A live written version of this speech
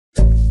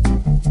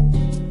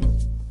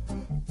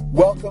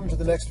Welcome to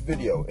the next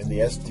video in the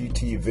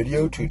SDT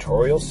video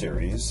tutorial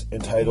series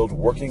entitled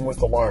Working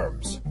with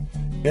Alarms.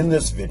 In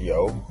this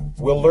video,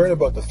 we'll learn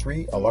about the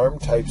 3 alarm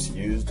types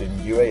used in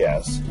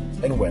UAS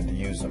and when to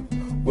use them.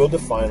 We'll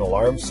define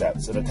alarm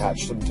sets and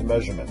attach them to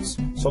measurements.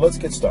 So let's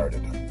get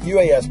started.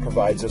 UAS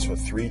provides us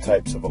with 3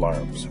 types of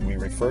alarms. We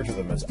refer to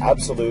them as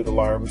absolute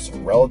alarms,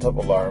 relative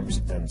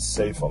alarms, and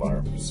safe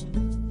alarms.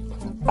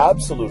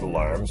 Absolute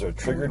alarms are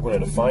triggered when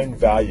a defined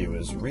value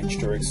is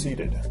reached or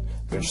exceeded.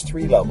 There's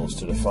 3 levels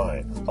to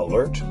define: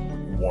 alert,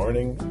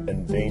 warning,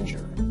 and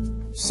danger.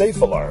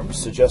 Safe alarms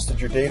suggest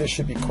that your data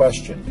should be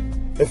questioned.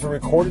 If a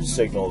recorded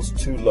signal is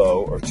too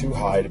low or too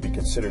high to be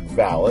considered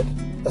valid,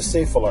 a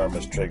safe alarm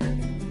is triggered.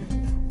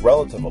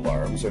 Relative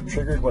alarms are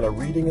triggered when a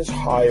reading is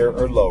higher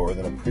or lower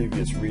than a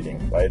previous reading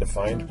by a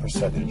defined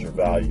percentage or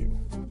value.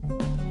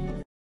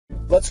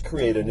 Let's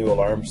create a new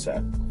alarm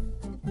set.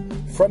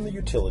 From the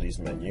Utilities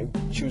menu,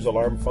 choose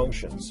Alarm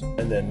Functions,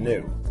 and then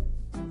New.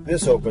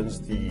 This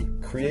opens the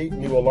Create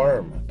New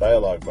Alarm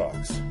dialog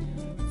box.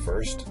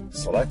 First,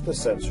 select the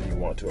sensor you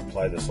want to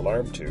apply this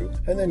alarm to,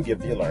 and then give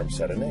the alarm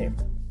set a name.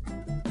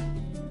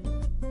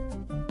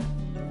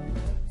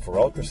 For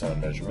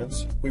ultrasound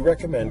measurements, we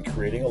recommend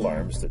creating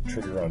alarms that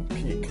trigger on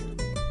peak.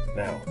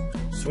 Now,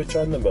 switch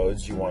on the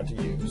modes you want to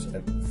use,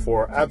 and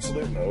for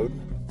absolute mode,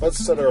 let's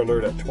set our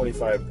alert at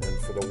 25, and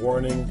for the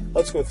warning,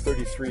 let's go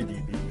 33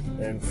 dB,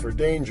 and for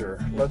danger,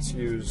 let's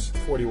use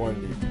 41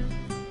 dB.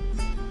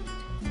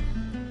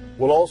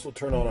 We'll also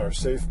turn on our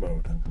safe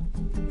mode.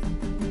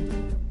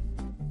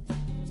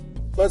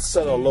 Let's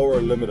set a lower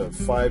limit of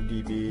 5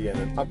 dB and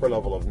an upper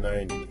level of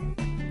 90.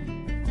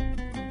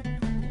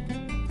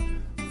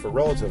 For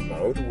relative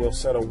mode, we'll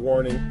set a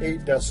warning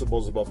 8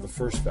 decibels above the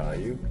first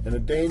value, and a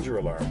danger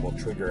alarm will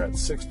trigger at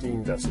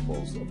 16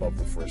 decibels above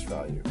the first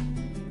value.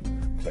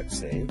 Click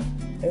Save,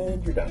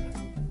 and you're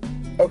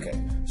done. Okay,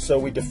 so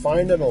we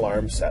defined an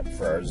alarm set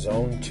for our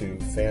Zone 2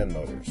 fan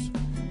motors.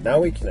 Now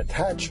we can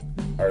attach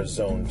our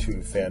Zone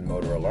 2 fan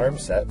motor alarm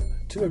set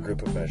to a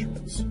group of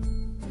measurements.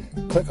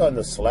 Click on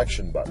the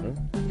Selection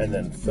button and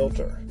then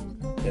Filter.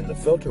 In the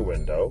Filter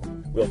window,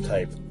 we'll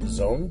type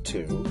Zone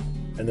 2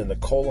 and then the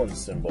colon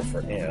symbol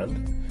for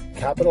AND,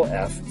 capital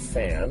F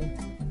fan,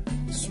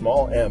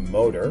 small m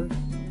motor,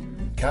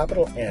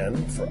 capital N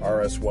for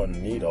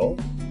RS1 needle,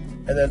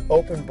 and then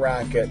open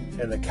bracket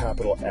and the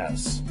capital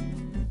S.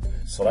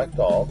 Select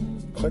all,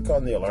 click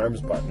on the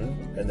Alarms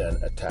button, and then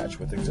Attach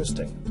with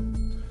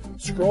Existing.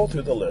 Scroll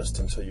through the list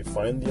until you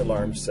find the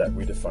alarm set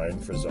we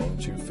defined for Zone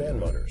 2 fan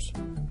motors.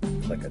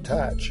 Click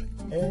Attach,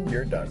 and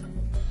you're done.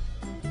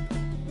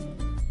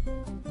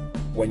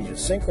 When you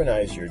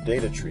synchronize your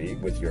data tree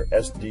with your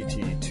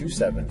SDT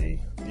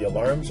 270, the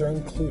alarms are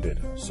included,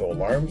 so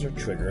alarms are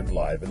triggered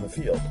live in the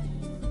field.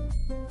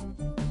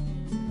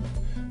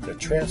 The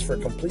Transfer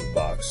Complete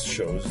box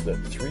shows that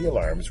 3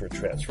 alarms were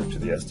transferred to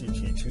the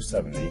SDT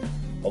 270,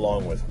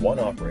 along with 1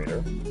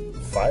 operator,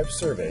 5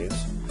 surveys,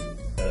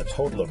 and a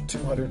total of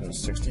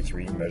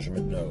 263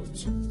 measurement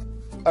nodes.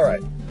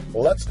 Alright,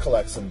 let's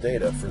collect some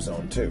data for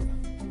Zone 2.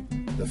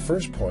 The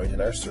first point in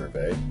our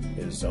survey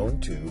is Zone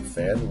 2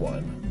 Fan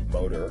 1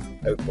 Motor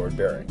Outboard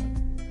Bearing.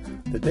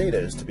 The data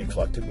is to be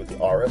collected with the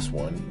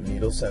RS1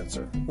 needle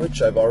sensor,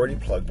 which I've already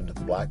plugged into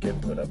the black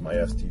input of my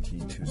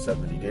SDT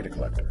 270 data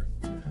collector.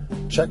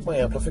 Check my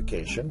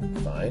amplification,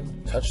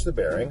 fine, touch the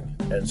bearing,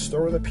 and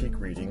store the peak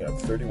reading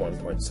of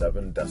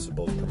 31.7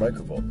 decibels per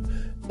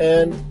microvolt.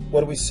 And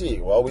what do we see?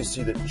 Well, we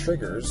see that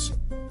triggers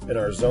in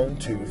our Zone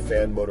 2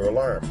 fan motor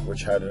alarm,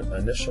 which had an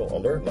initial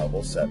alert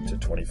level set to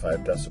 25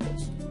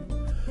 decibels.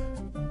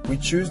 We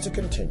choose to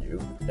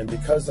continue, and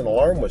because an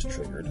alarm was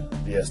triggered,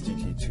 the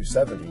SDT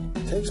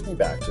 270 takes me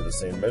back to the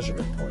same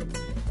measurement point.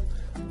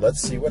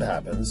 Let's see what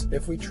happens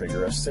if we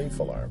trigger a safe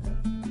alarm.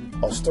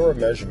 I'll store a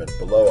measurement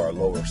below our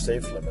lower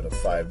safe limit of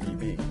 5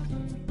 dB.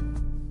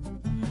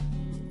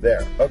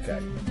 There, okay.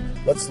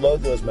 Let's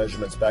load those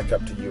measurements back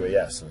up to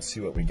UAS and see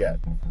what we get.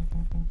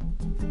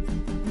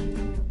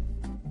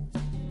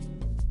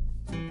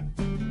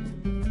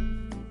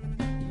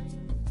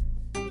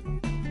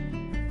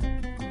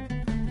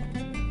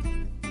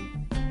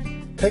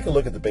 Take a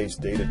look at the base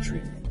data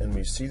tree, and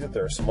we see that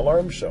there are some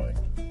alarms showing.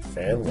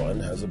 Fan 1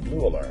 has a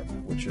blue alarm,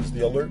 which is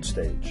the alert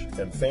stage,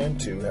 and Fan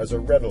 2 has a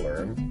red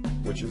alarm,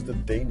 which is the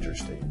danger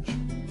stage.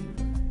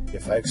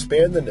 If I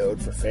expand the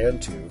node for Fan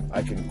 2,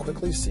 I can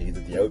quickly see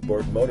that the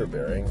outboard motor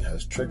bearing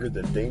has triggered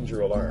the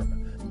danger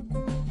alarm.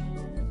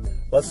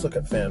 Let's look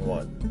at Fan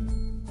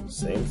 1.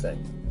 Same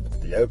thing.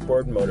 The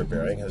outboard motor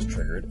bearing has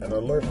triggered an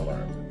alert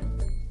alarm.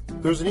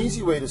 There's an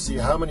easy way to see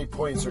how many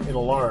points are in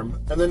alarm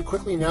and then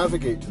quickly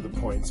navigate to the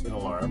points in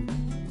alarm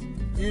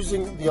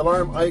using the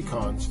alarm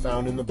icons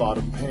found in the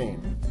bottom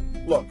pane.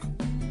 Look,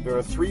 there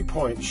are 3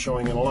 points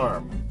showing an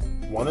alarm.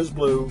 One is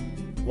blue,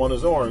 one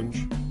is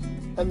orange,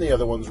 and the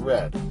other one's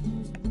red.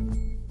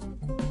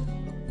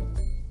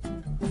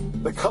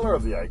 The color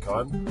of the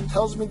icon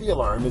tells me the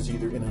alarm is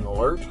either in an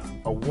alert,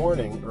 a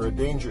warning, or a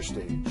danger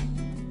stage.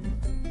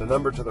 The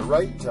number to the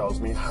right tells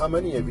me how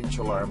many of each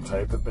alarm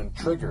type have been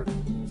triggered.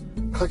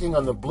 Clicking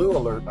on the blue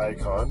alert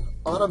icon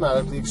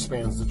automatically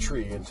expands the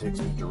tree and takes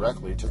me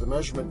directly to the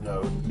measurement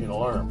node in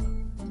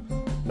Alarm.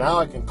 Now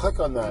I can click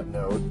on that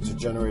node to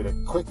generate a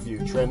quick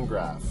view trend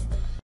graph.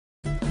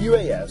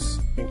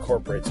 UAS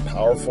incorporates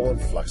powerful and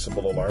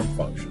flexible alarm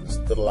functions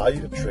that allow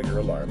you to trigger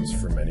alarms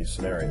for many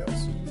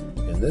scenarios.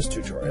 In this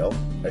tutorial,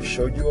 I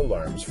showed you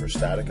alarms for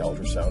static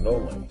ultrasound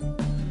only.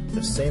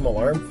 The same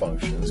alarm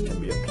functions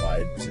can be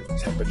applied to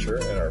temperature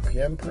and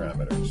RPM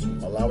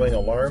parameters, allowing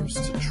alarms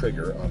to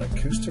trigger on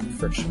acoustic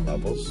friction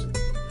levels,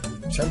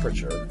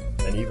 temperature,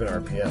 and even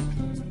RPM.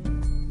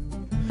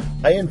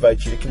 I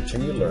invite you to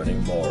continue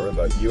learning more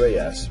about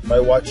UAS by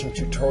watching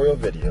tutorial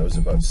videos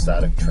about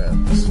static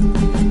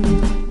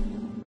trends.